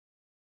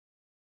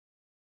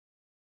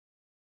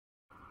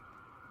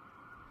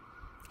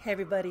Hey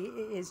everybody,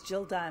 it is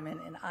Jill Diamond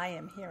and I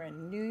am here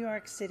in New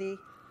York City.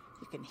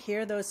 You can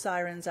hear those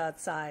sirens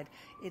outside.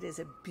 It is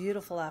a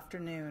beautiful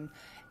afternoon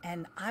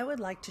and I would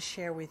like to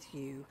share with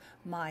you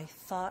my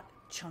thought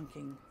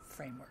chunking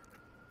framework.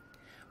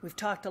 We've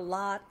talked a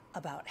lot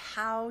about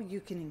how you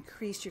can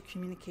increase your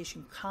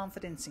communication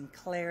confidence and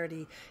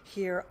clarity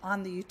here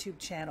on the YouTube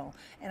channel,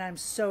 and I'm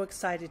so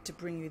excited to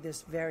bring you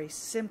this very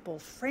simple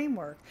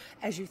framework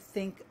as you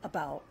think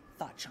about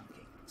thought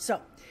chunking. So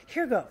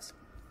here goes.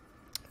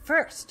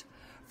 First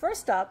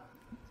up,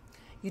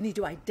 you need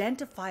to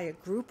identify a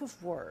group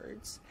of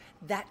words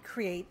that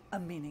create a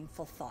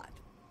meaningful thought.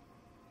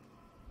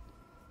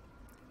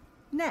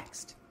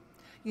 Next,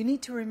 you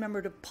need to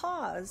remember to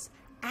pause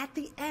at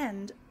the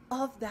end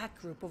of that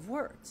group of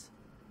words.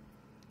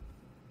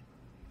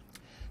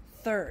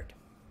 Third,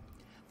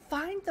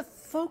 find the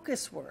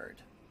focus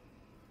word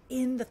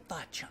in the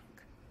thought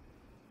chunk,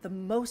 the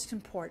most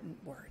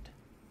important word.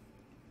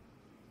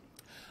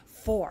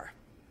 4,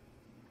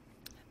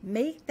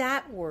 make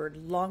that word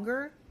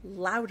longer,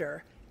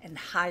 louder, and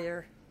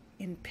higher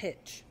in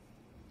pitch.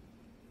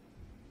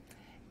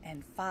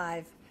 And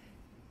 5,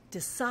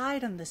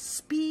 decide on the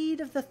speed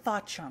of the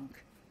thought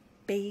chunk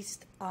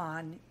based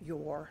on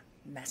your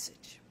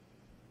message.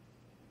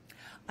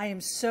 I am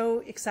so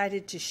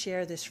excited to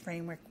share this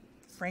framework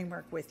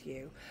with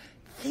you.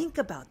 Think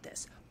about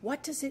this.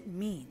 What does it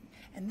mean?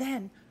 And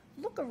then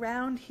look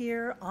around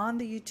here on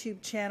the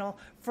YouTube channel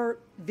for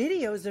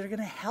videos that are going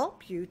to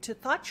help you to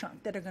thought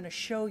chunk, that are going to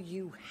show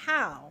you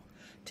how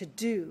to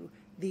do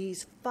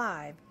these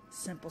 5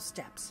 simple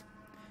steps.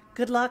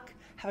 Good luck.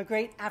 Have a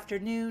great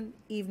afternoon,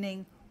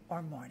 evening,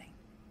 or morning.